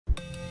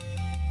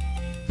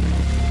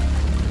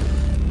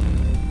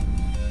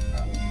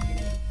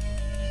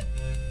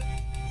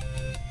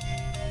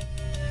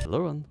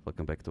Hello everyone,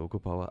 welcome back to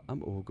Oghupower.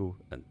 I'm Oghu,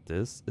 and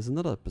this is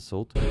another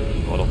episode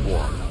of God of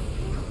War.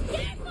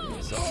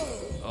 So,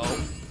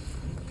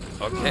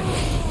 okay.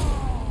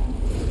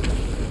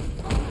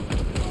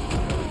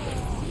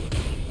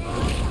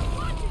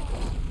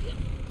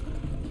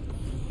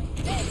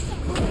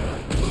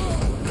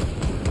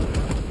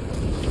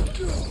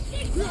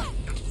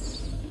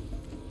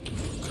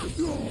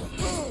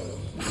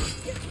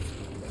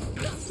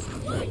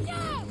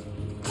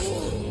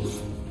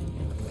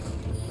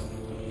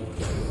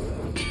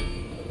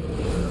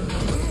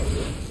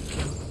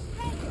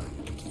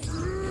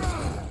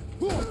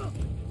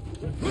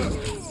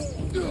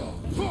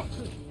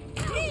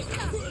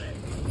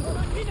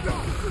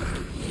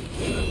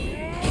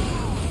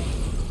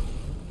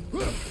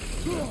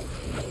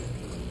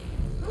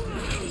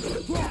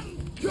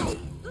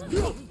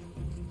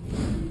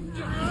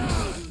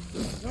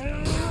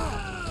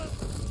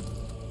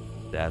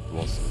 That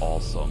was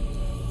awesome.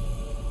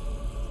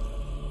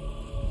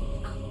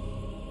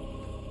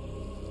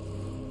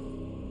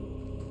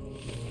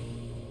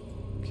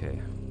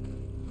 Okay.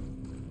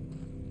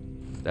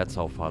 That's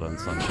how father and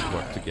son should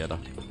work together.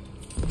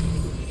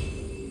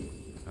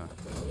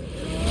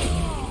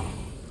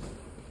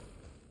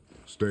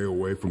 Stay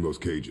away from those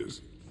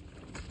cages.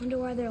 Wonder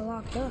why they're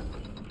locked up.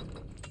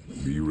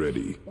 Be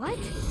ready. What?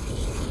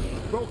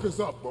 Focus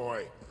up,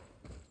 boy.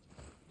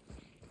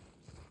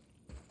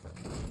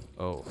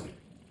 Oh.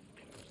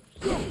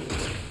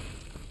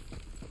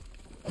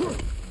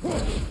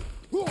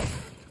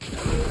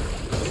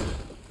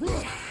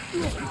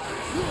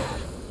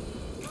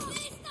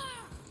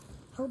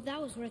 Hope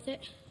that was worth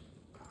it.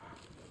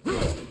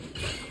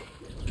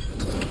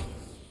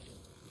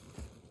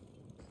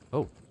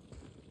 Oh.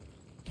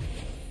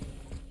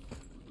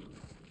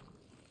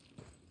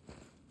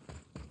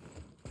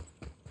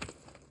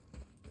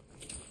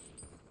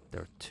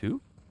 There are two?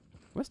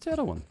 Where's the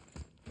other one?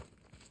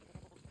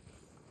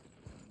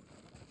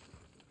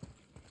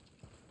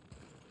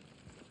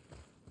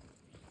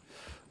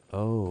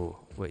 Oh,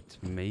 wait,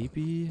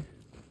 maybe...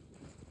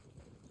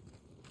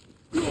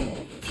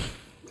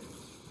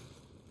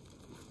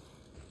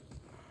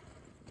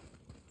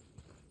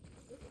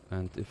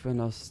 And if I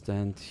now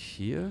stand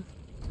here...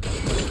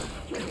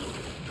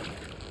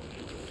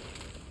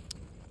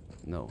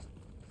 No.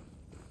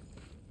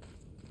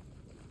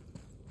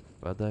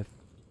 But I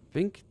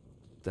think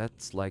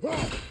that's like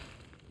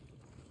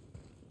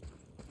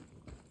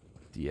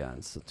the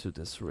answer to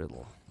this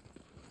riddle.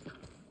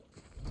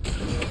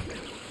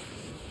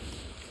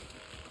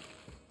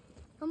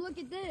 Come look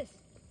at this.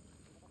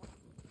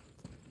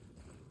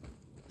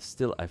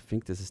 Still, I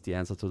think this is the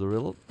answer to the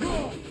riddle.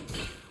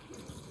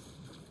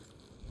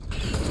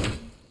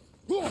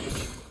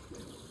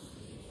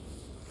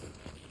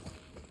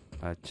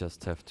 I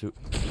just have to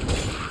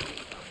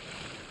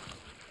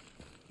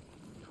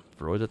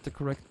throw it at the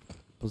correct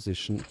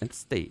position and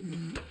stand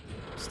in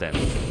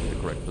the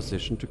correct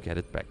position to get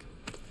it back.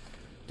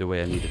 The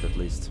way I need it, at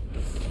least.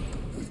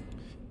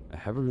 I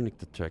have a runic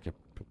that track a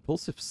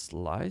propulsive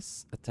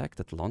slice attack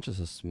that launches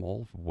a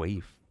small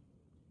wave.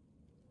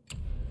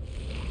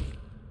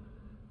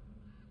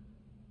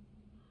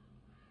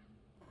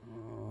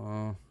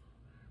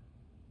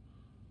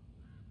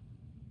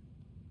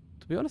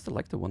 To be honest, I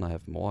like the one I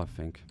have more, I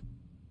think.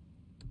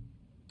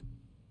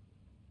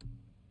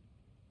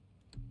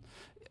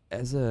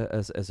 As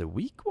a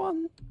weak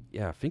one,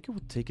 yeah, I think I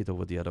would take it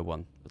over the other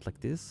one. But like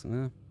this,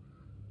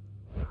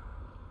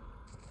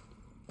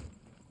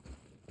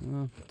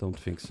 don't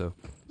think so.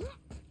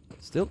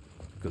 Still,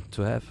 good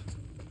to have.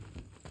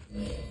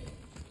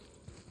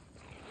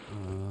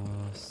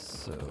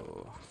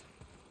 So...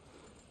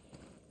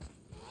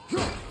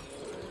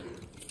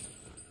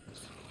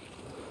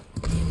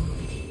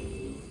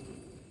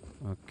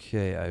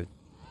 Okay, I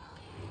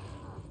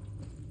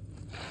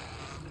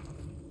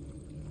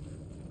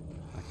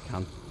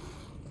can't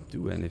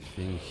do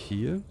anything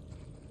here.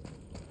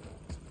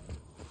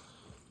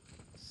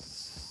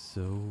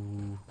 So...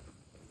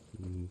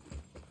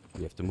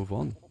 we have to move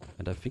on.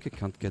 And I think I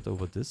can't get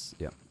over this.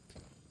 Yeah.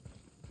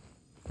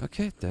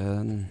 Okay,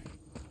 then...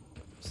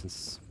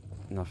 Since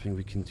nothing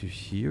we can do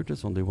here,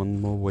 there's only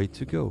one more way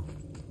to go.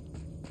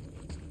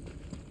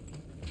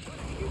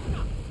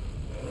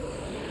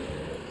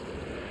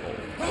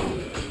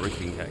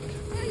 Freaking heck.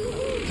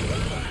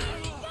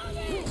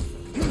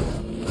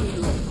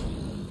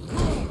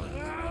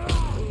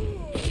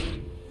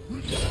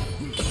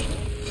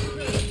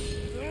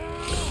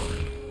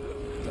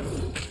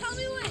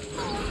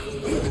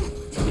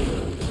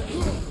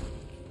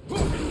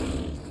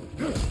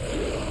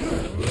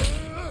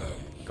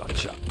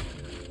 Gotcha.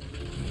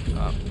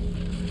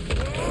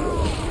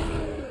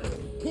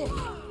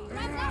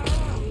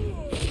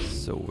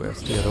 So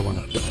where's the other one?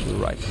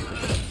 Right.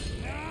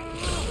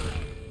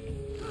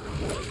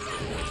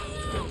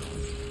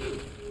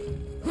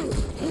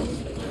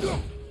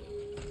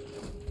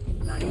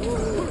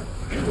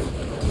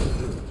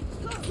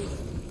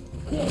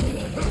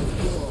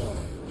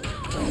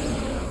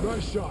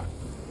 Nice shot.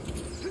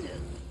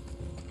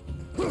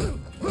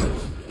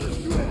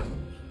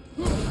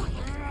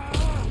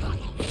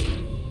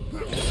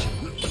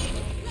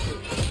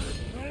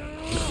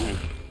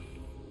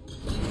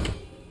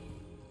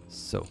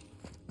 So.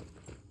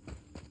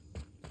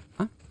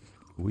 Ah,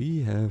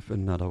 we have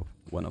another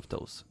one of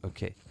those.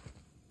 Okay.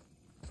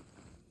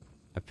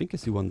 I think I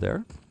see one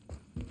there.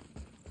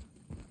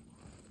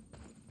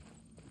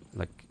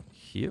 Like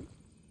here.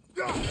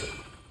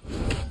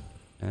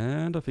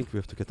 And I think we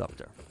have to get up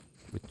there.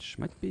 Which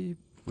might be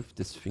with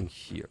this thing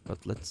here.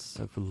 But let's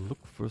have a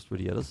look first where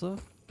the others are.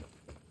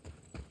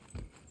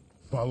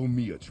 Follow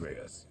me,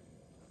 Atreus.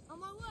 On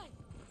my way.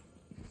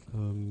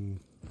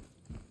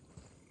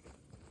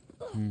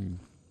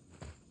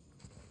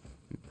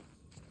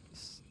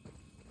 Is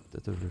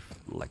that a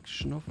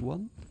reflection of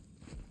one?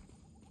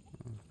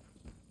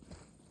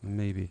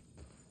 Maybe.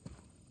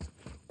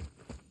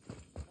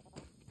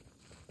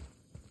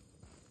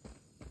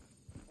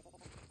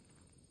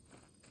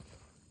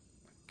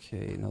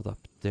 Okay, not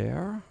up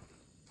there.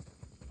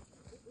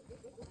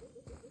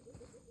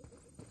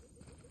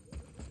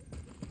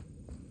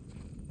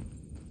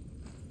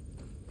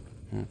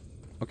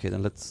 Okay,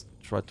 then let's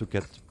try to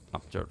get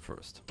up there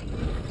first.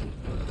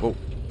 Whoa.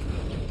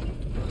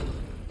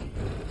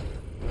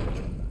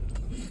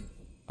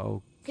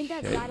 Okay. Think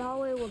that side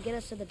hallway will get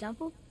us to the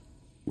temple?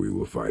 We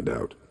will find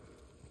out.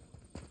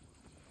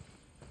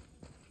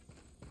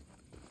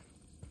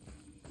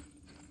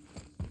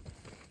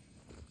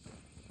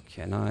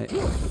 Can I?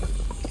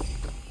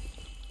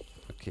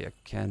 Okay, I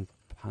can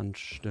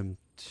punch them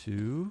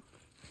too.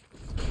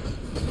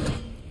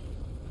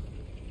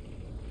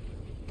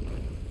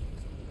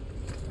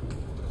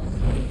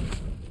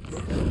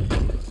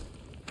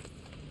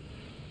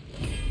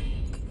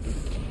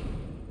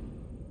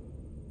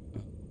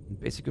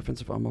 Basic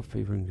offensive armor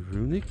favoring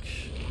runic.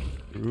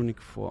 Runic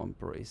form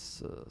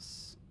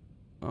braces.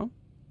 Oh,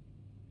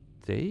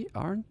 they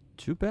aren't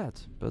too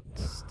bad, but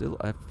still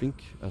I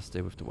think I'll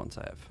stay with the ones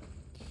I have.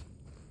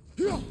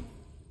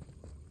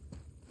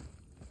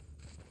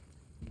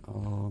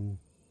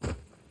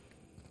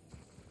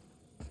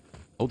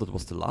 Oh, that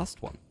was the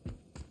last one.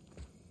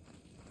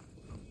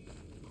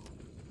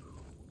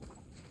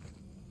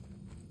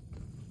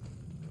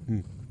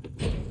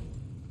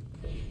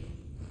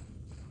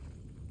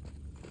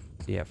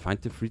 Yeah, find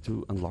the free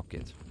to unlock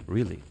it.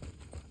 Really?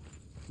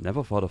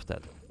 Never thought of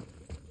that.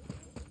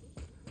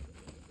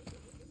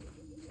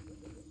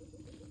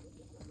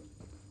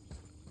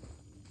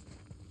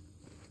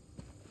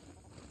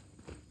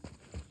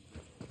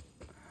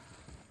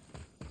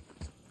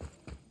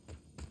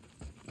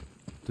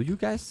 Do you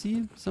guys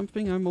see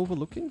something I'm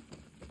overlooking?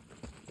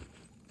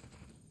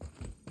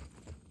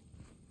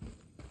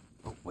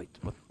 Oh wait,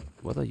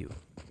 what are you?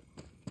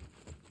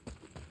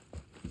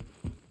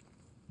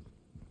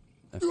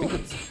 I think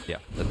it's, yeah,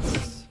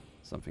 that's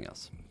something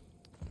else.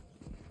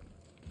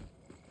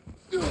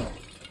 Huh.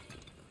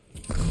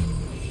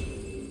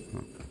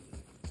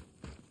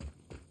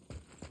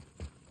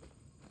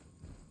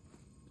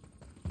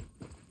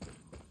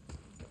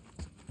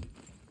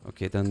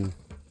 Okay, then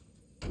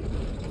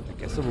I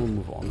guess I will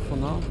move on for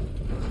now.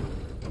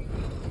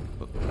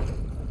 Oh,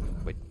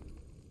 wait.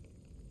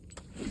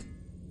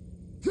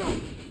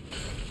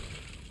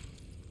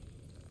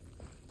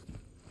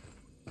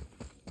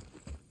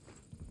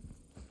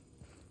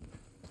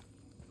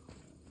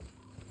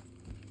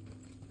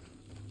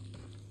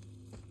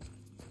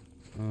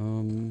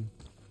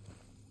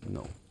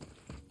 No.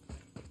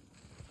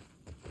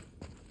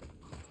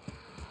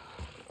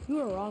 You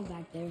were wrong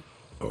back there.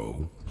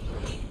 Oh,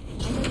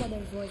 I know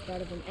Mother's voice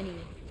better than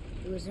anyone.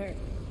 It was her.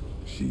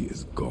 she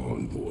is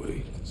gone,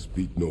 boy.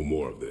 Speak no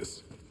more of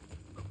this.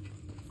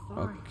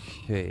 Fine.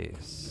 Okay,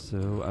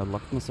 so I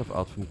locked myself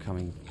out from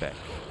coming back.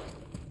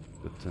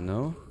 Good to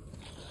know.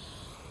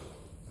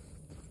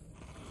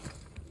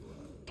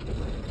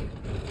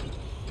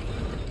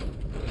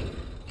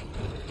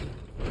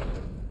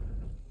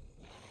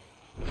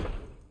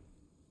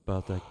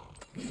 But I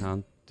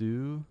can't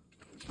do...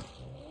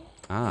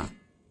 Ah.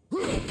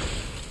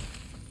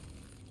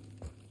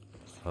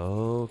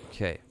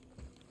 Okay.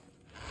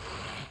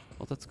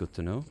 Well, that's good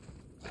to know.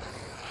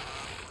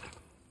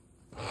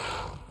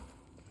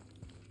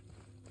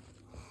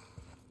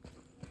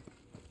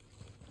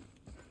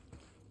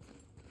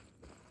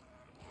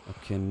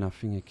 Okay,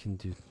 nothing I can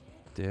do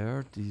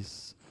there.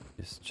 This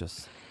is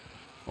just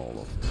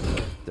all of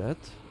that.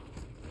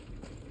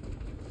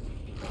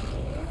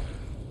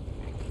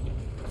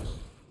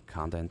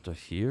 Can't enter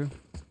here.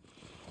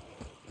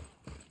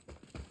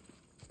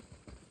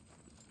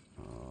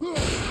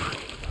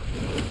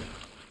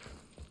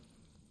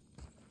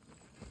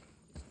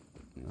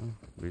 No,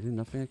 really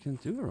nothing I can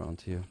do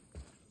around here.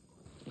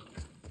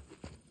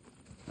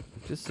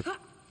 Which is a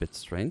bit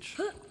strange.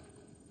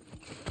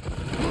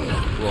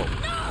 Whoa.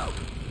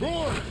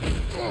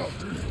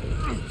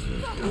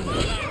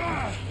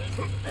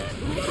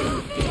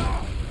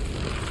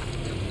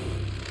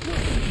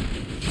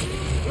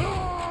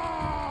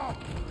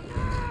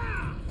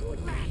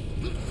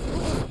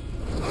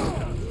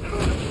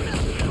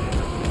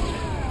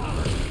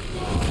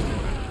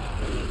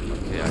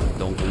 Okay, I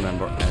don't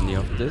remember any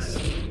of this.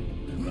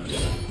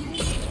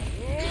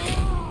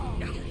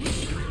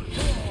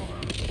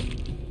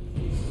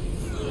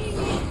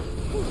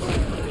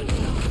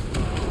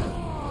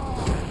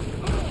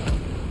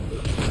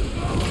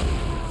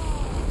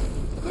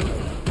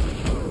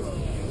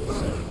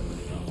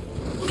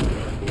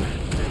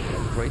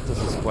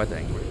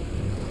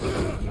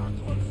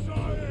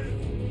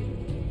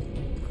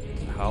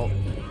 how?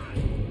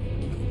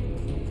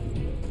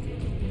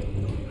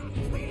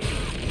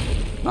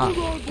 Ah. Hold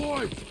on,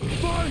 boys!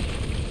 Fight!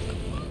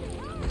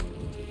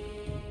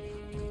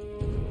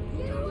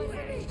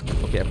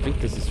 Okay, I think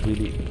this is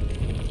really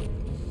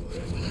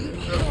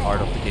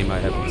part of the game I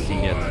haven't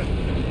seen yet.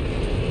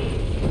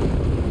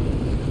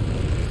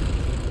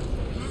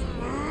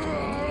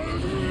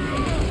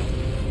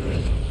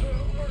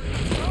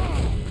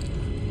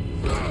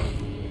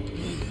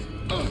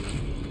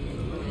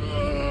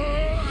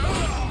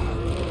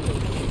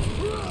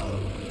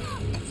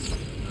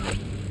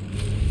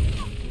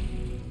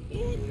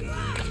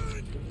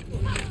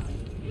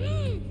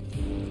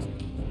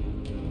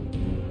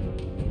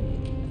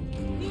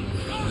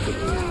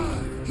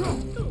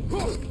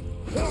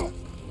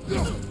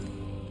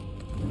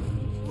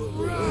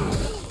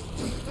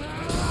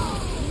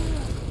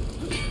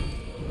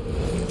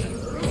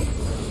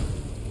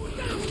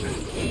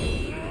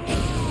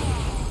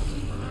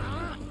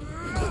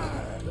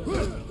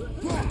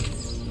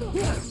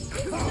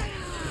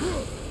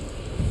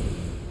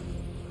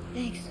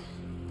 Thanks.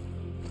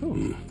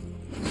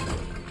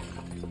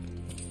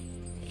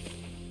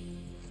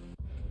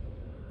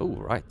 Oh,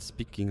 right.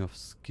 Speaking of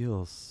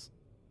skills.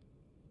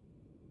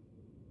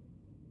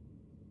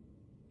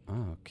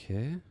 Ah,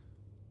 okay.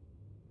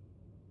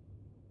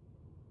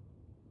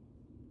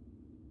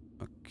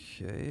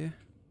 Okay.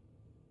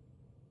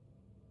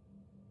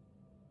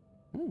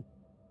 Hmm.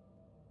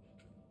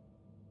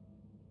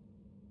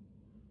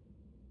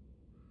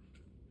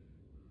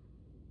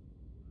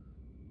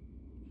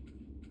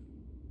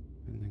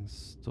 Ending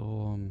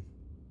storm.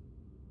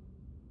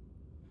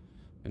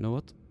 You know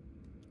what?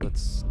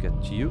 Let's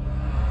get you.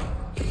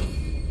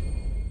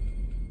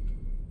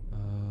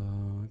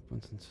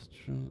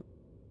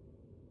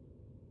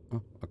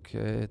 Oh,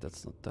 okay,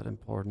 that's not that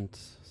important.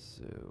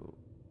 So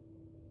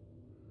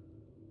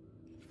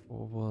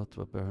forward,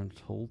 apparent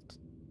hold.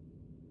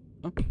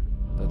 Oh,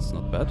 that's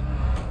not bad.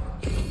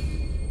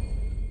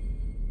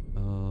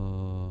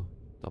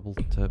 Double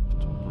tap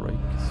to break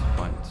is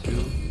fine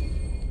too.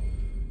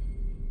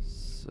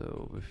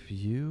 So with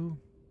you.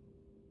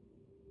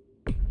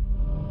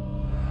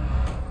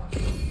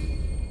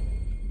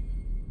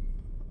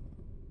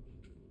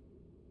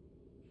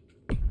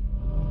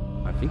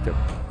 I think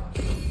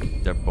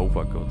they're both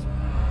are good.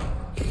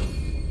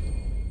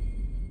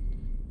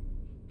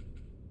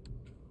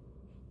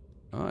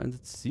 And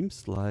it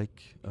seems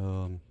like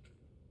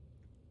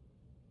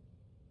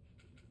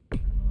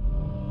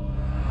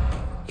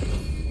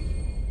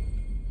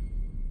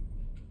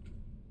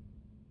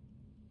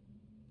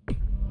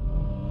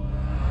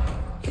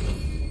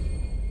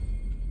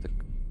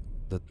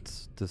that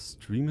the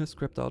stream has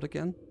scrapped out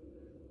again.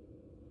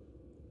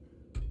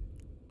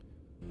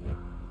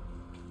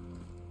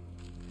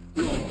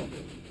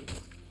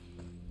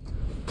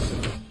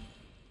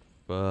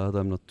 But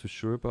I'm not too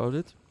sure about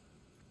it.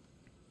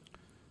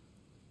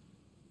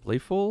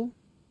 Playful?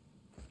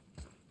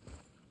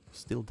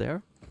 Still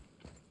there?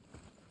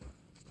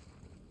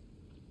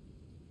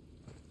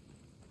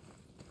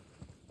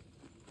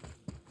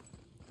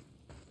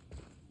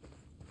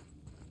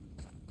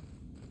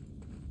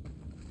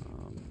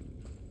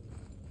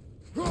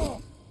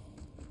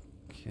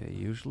 Okay,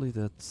 usually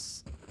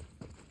that's...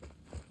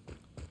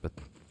 But...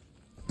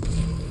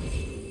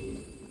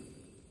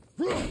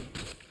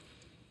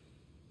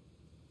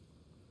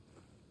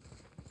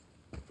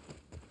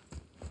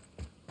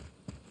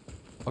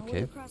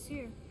 Okay. Across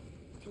here.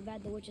 Too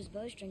bad the witch's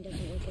bowstring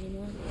doesn't work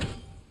anymore.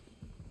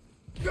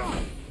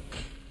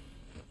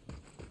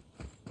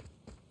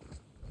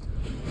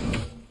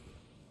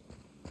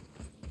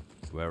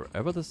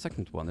 Wherever the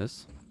second one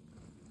is.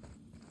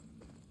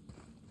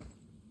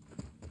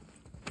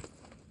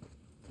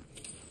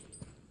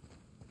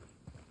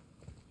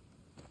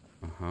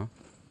 Uh-huh.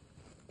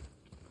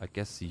 I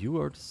guess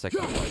you are the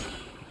second one.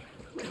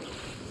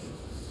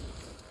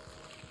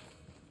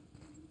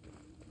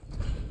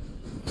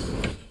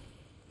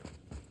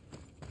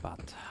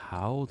 But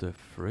how the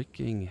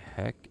freaking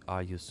heck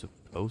are you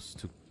supposed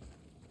to...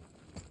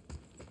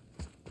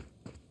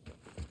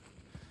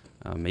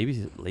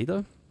 maybe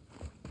later?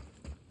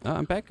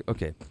 I'm back?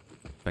 Okay.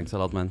 Thanks a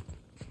lot, man.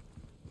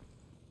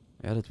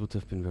 Yeah, that would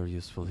have been very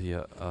useful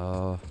here.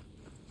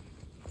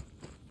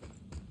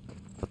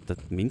 But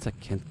that means I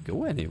can't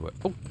go anywhere.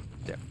 Oh,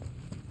 there.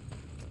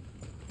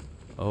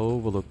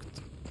 Overlooked.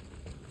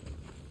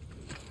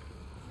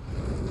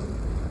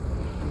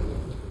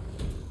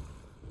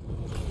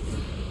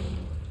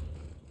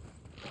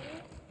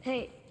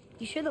 Hey,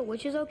 you sure the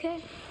witch is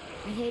okay?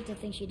 I'd hate to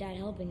think she died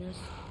helping us.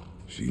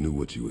 She knew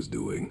what she was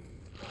doing.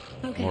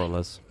 Okay. More or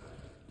less.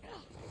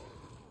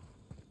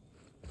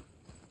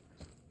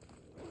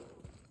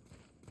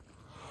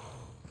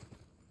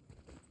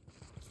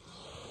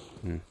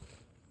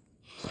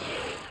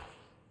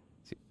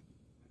 See.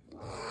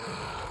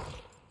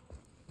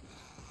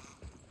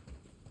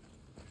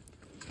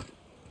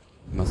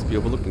 Must be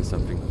overlooking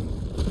something.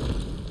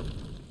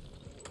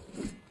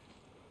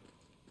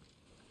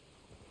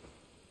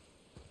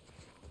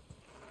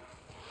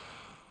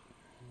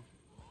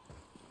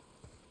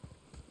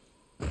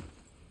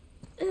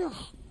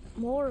 Ugh,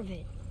 more of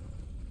it.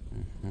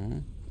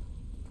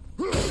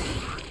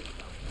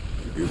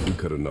 If we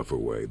cut enough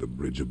away, the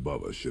bridge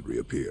above us should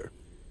reappear.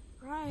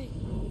 Right.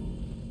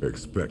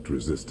 Expect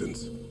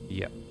resistance.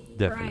 Yeah,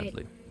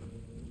 definitely.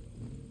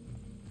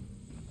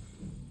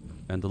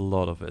 And a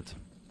lot of it.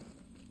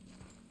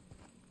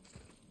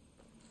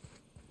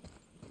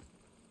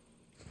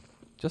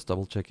 Just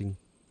double checking.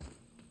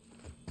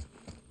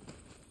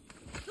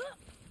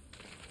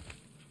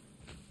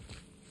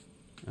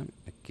 And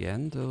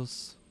again,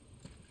 those...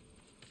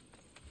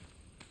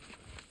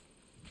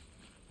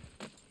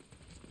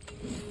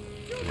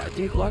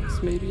 lighting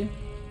plugs, maybe?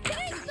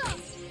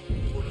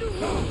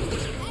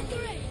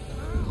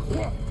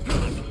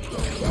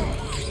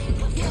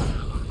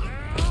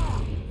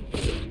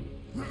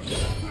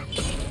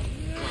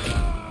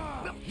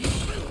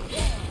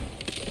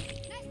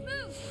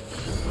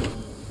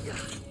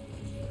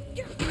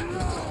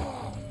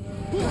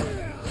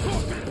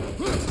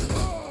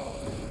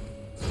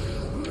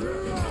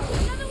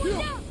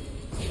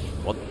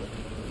 What?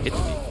 Hit me.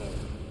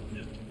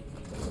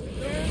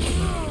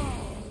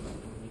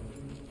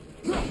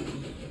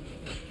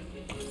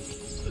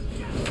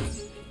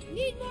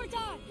 Need more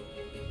time.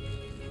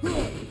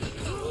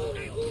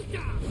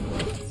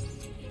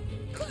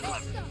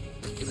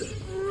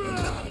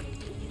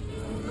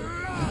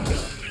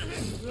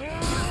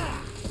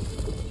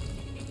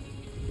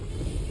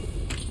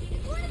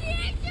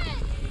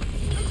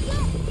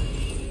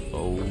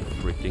 Oh,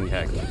 freaking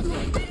heck.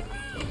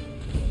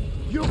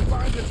 You'll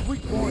find its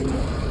weak point.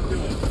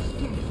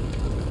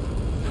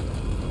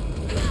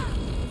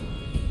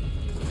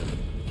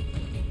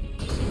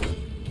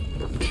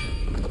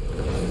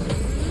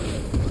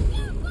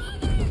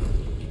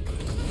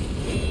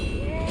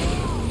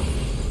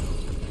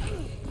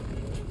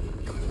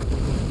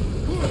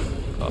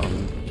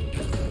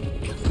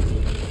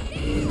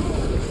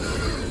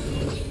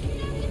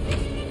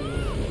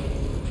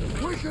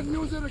 We can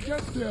use it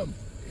against him.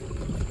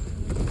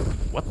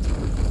 What?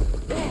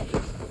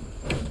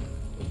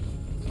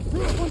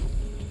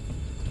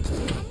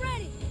 I'm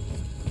ready.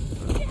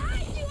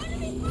 Behind you,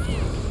 enemy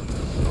fire.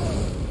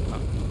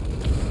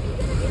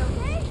 You gonna be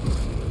okay?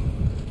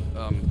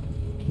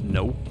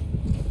 No.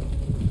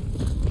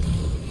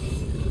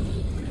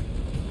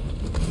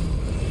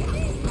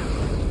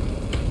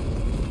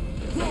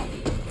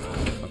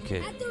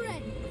 Okay. At the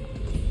ready.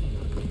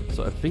 So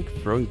I think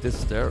throwing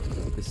this there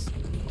is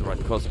the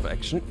right course of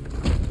action.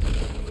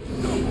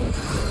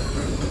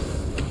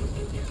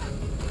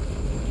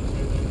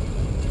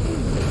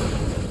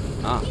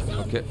 Ah,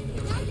 okay.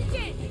 Now's the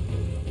chance.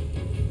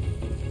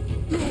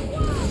 Whoa,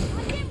 I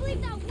can't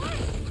believe that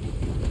worked.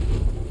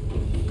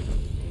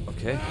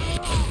 Okay.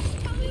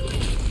 How we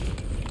win.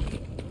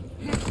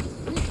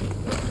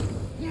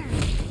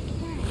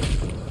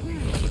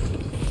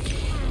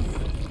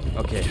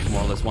 Okay,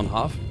 more or less one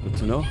half. Good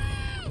to know.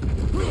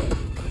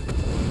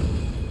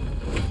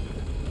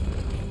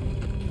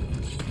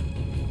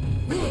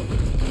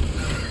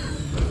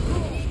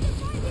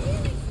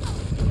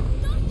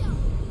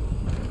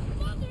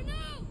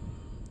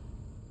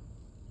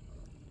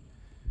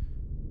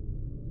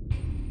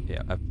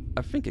 Yeah,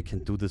 I think I can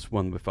do this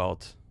one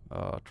without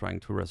trying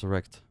to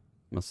resurrect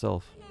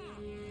myself.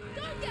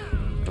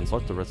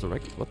 Consult to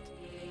resurrect? What?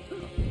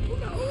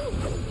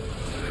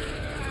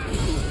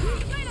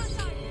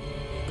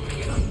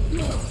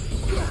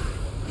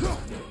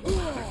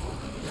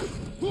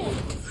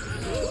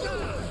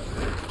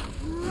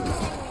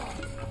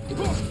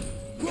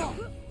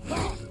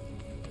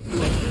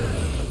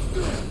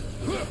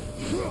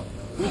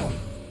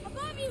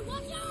 Above you,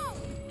 watch out!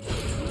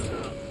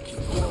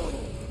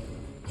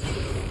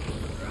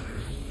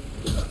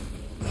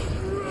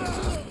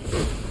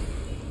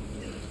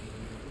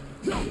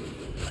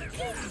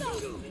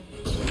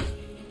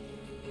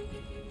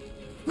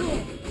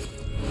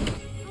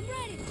 I'm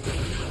ready.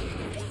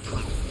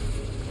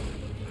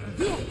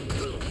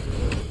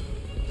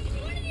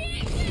 What are the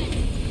exits?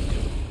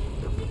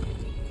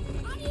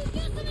 How do you do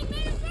something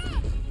made of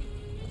that?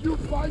 You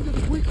find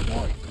its weak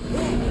point.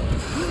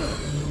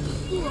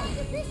 That's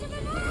a piece of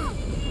an arm.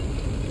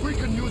 We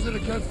can use it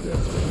against him.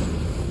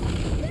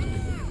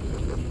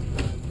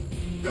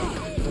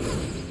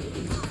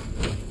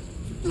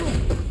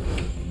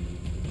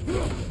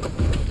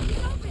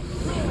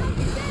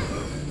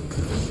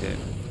 Okay.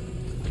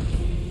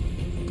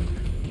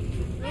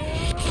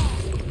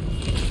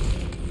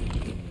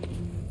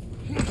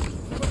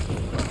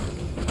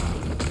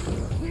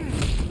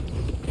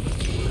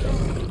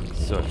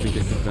 So I think I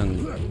can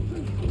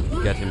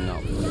get him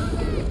now.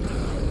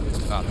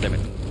 Ah, damn it.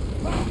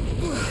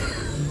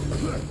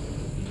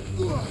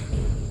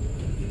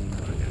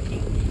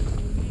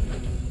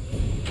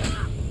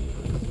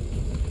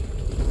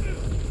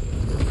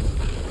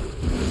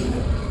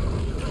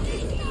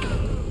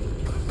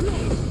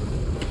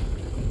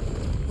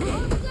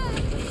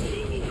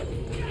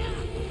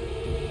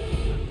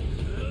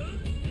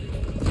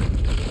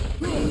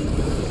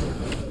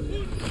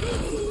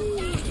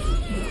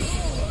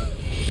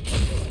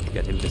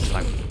 Get him this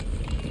time.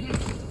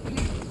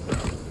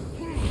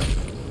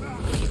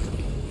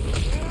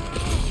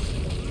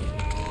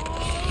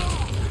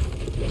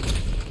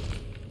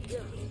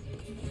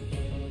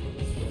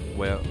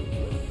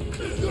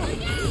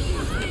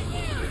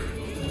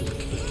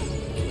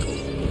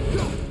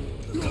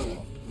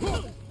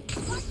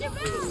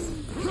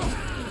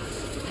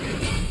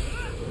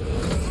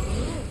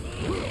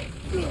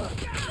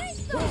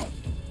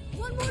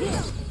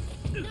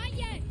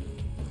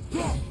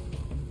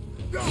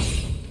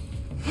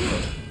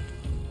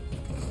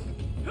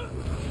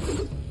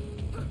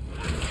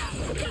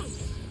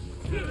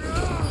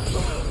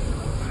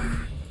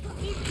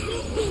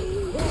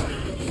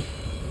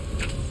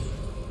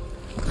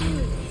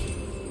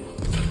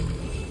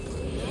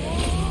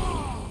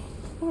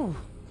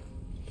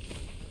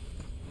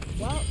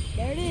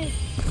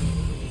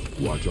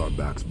 Watch our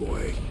backs,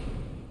 boy.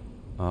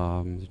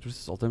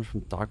 Reduces all damage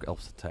from Dark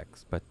Elves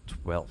attacks by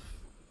 12.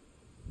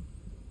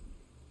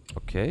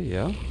 Okay,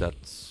 yeah,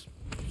 that's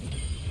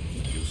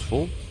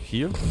useful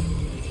here,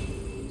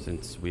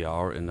 since we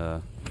are in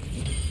a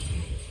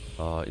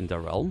in the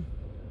realm.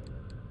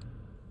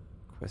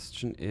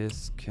 Question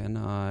is, can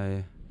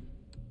I?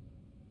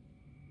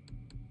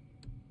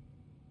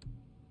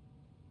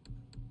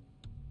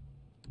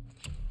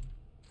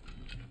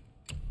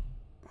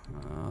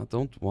 I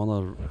don't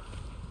wanna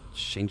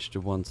change the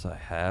ones I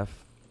have.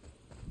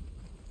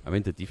 I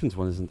mean, the defense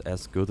one isn't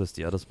as good as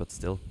the others, but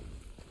still.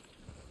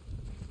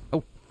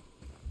 Oh.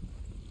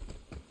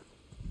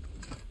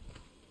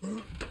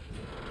 What's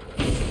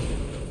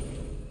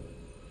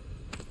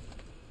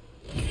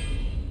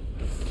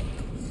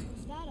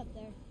that up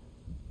there?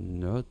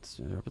 No, it's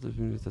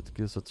rapidly that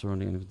kills a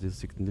surrounding and deals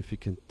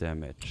significant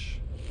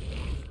damage.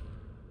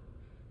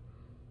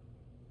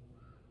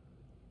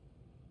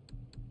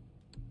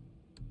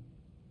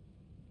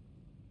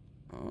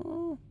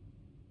 Oh,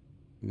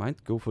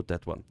 might go for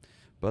that one.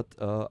 But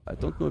I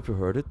don't know if you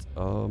heard it.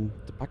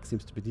 The pack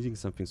seems to be needing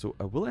something, so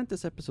I will end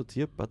this episode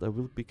here, but I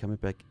will be coming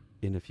back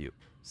in a few.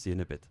 See you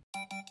in a bit.